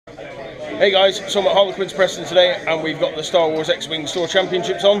Hey guys, so I'm at Harlequins Preston today and we've got the Star Wars X-Wing Store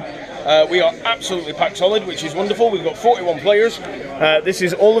Championships on. We are absolutely packed solid, which is wonderful. We've got 41 players. This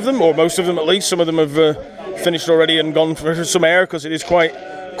is all of them, or most of them at least. Some of them have finished already and gone for some air because it is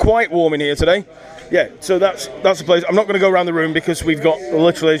quite warm in here today. Yeah, so that's the place. I'm not going to go around the room because we've got,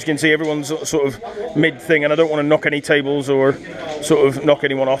 literally, as you can see, everyone's sort of mid-thing, and I don't want to knock any tables or sort of knock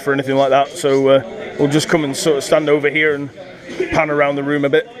anyone off or anything like that. So we'll just come and sort of stand over here and pan around the room a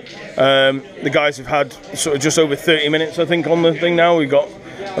bit. The guys have had sort of just over 30 minutes, I think, on the thing now. We've got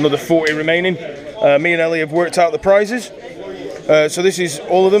another 40 remaining. Me and Ellie have worked out the prizes. So this is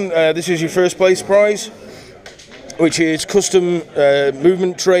all of them. This is your first place prize, which is custom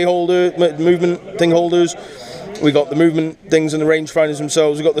movement tray holder, movement thing holders. We got the movement things and the rangefinders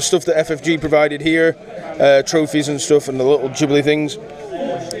themselves. We got the stuff that FFG provided here, trophies and stuff, and the little Ghibli things.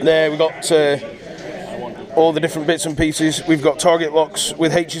 There we got all the different bits and pieces. We've got target locks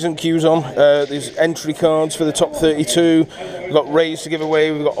with H's and Q's on. There's entry cards for the top 32. We've got Rays to give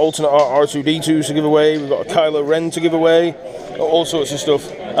away. We've got alternate R2-D2s to give away. We've got a Kylo Ren to give away. All sorts of stuff.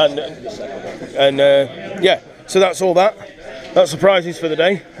 And yeah. So that's all that. That's the prizes for the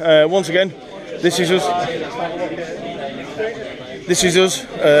day. Once again, this is us. This is us.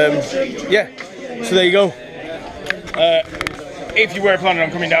 Yeah. So there you go. If you were planning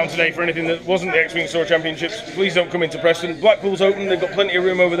on coming down today for anything that wasn't the X-Wing Store Championships, please don't come into Preston. Blackpool's open. They've got plenty of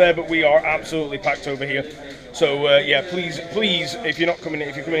room over there, but we are absolutely packed over here. So yeah, please, if you're coming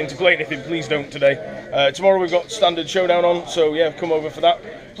in to play anything, please don't today. Tomorrow we've got Standard Showdown on, so yeah, come over for that.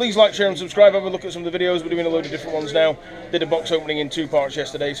 Please like, share and subscribe. Have a look at some of the videos. We're doing a load of different ones now. Did a box opening in 2 parts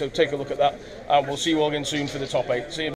yesterday, so take a look at that. And we'll see you all again soon for the top 8. See you.